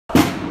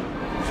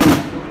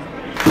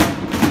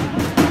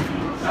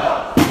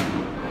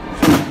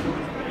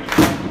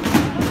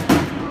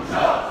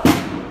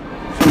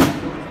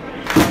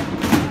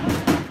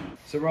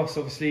Ross,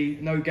 obviously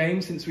no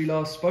game since we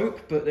last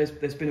spoke, but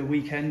there's been a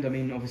weekend. I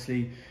mean,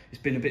 obviously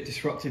it's been a bit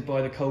disrupted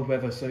by the cold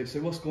weather. So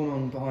what's going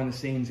on behind the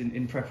scenes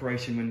in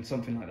preparation when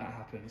something like that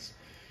happens?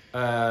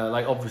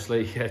 Like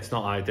obviously, yeah, it's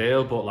not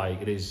ideal, but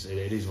like it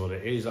is what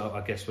it is.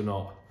 I guess we're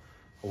not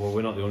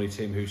the only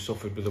team who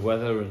suffered with the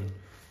weather, and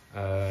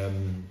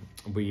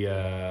we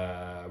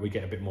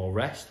get a bit more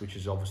rest, which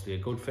is obviously a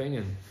good thing.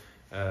 And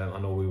I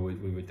know we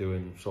were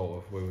doing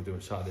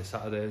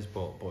Saturdays,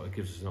 but it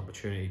gives us an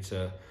opportunity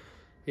to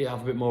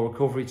have a bit more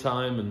recovery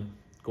time and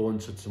go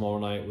into tomorrow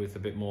night with a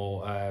bit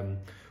more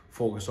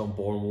focus on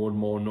Boreham Wood,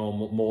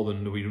 more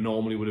than we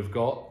normally would have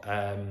got.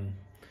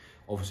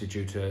 Obviously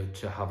due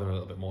to having a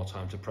little bit more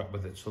time to prep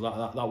with it, so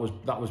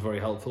that was very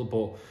helpful.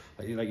 But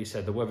like you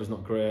said, the weather's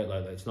not great,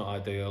 like it's not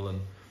ideal,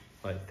 and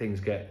like things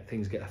get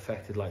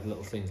affected, like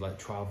little things like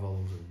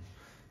travels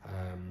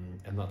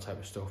and that type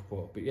of stuff.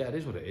 But yeah, it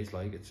is what it is.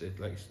 Like it's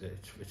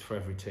for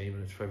every team,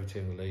 and it's for every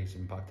team in the league's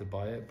impacted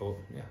by it. But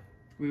yeah.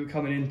 We were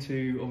coming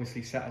into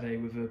obviously Saturday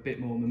with a bit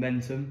more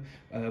momentum,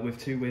 with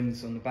 2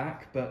 wins on the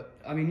back. But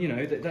I mean, you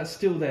know, that's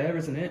still there,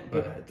 isn't it?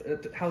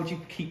 But how do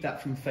you keep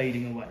that from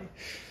fading away?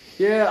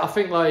 Yeah, I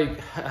think like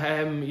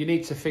you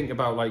need to think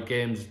about like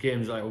games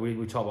like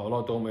we talk about a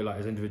lot, don't we? Like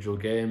as individual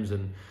games,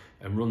 and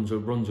runs are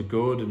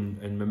good,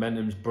 and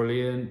momentum's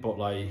brilliant. But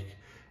like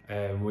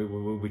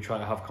we try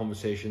to have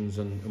conversations,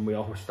 and we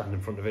always stand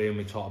in front of it and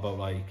we talk about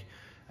like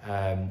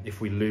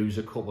if we lose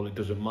a couple, it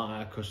doesn't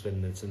matter because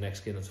then it's the next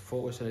game that's a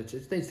focus, and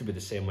it needs to be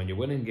the same when you're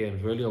winning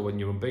games really, or when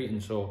you're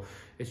unbeaten. So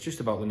it's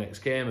just about the next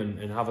game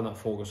and having that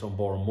focus on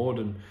Boreham Wood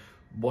and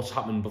what's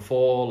happened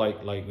before.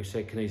 Like we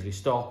say, can easily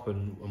stop,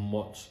 and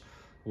what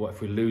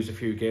if we lose a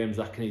few games,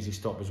 that can easily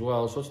stop as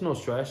well. So it's no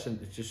stress, and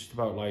it's just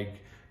about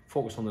like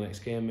focus on the next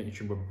game, making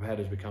sure we're prepared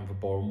as we can for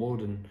Boreham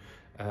Wood. And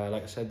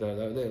like I said,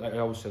 like I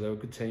always say, they're a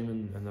good team,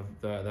 and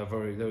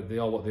they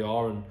are what they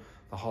are, and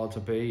they're hard to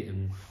beat,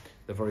 and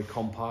they're very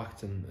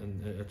compact,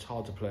 and it's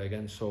hard to play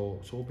against. So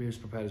we'll be as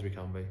prepared as we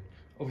can be.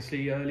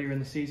 Obviously, earlier in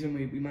the season,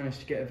 we managed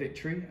to get a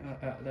victory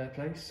at their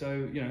place.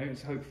 So you know,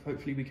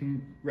 hopefully we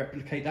can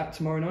replicate that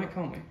tomorrow night,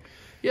 can't we?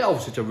 Yeah,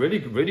 obviously it's a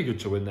really good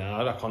to win there.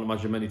 I can't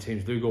imagine many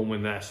teams do go and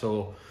win there.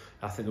 So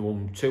I think they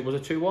won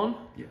 2-1.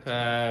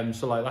 Yeah.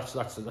 So like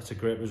that's a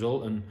great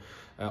result, and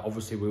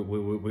obviously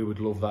we would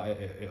love that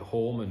at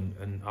home,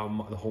 and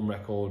the home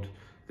record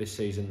this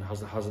season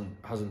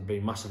hasn't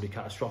been massively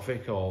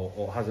catastrophic,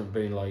 or hasn't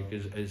been like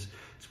as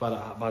bad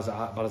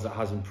as it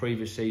has in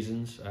previous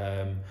seasons.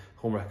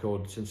 Home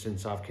record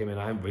since I've came in,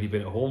 I haven't really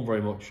been at home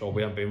very much, or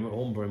we haven't been at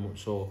home very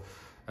much. So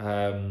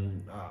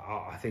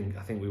I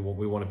think we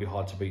want to be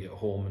hard to beat at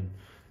home,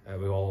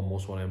 and we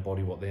almost want to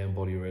embody what they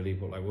embody really.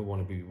 But like we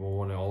want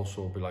to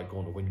also be like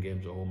going to win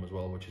games at home as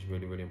well, which is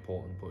really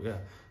important. But yeah,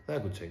 they're a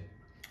good team.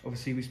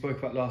 Obviously, we spoke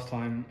about last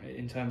time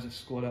in terms of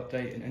squad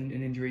update and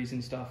injuries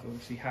and stuff.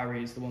 Obviously,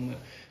 Harry is the one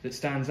that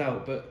stands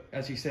out. But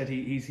as you said,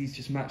 he's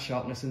just match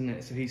sharpness, isn't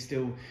it? So he's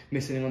still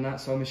missing on that.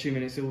 So I'm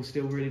assuming it's all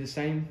still really the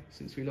same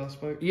since we last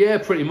spoke. Yeah,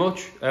 pretty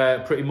much.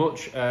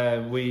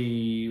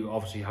 We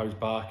obviously Harry's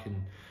back,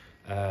 and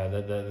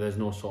there's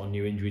no sort of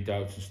new injury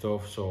doubts and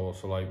stuff. So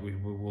like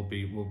we'll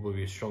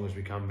be as strong as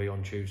we can be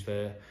on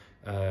Tuesday.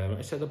 Like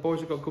I said, the boys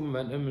have got good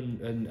momentum,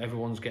 and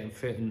everyone's getting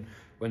fit, and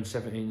when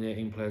 17,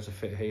 18 players are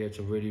fit here, it's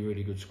a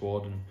really good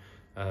squad, and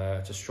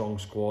it's a strong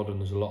squad,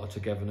 and there's a lot of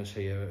togetherness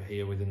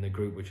here within the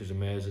group, which is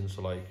amazing.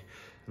 So like,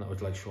 and that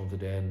was like shown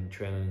today and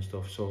training and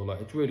stuff. So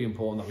like, it's really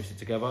important that we sit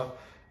together,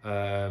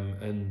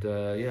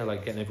 yeah,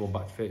 like getting everyone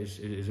back fit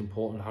is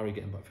important. Harry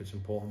getting back fit is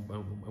important,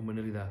 and we're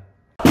nearly there.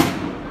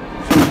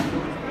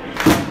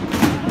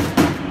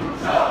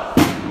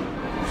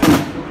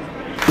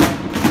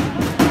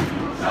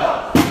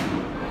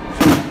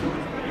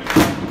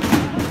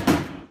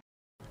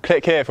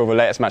 Click here for all the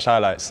latest match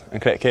highlights,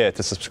 and click here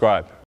to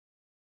subscribe.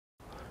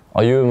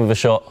 Are you in with a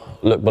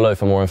shot? Look below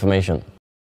for more information.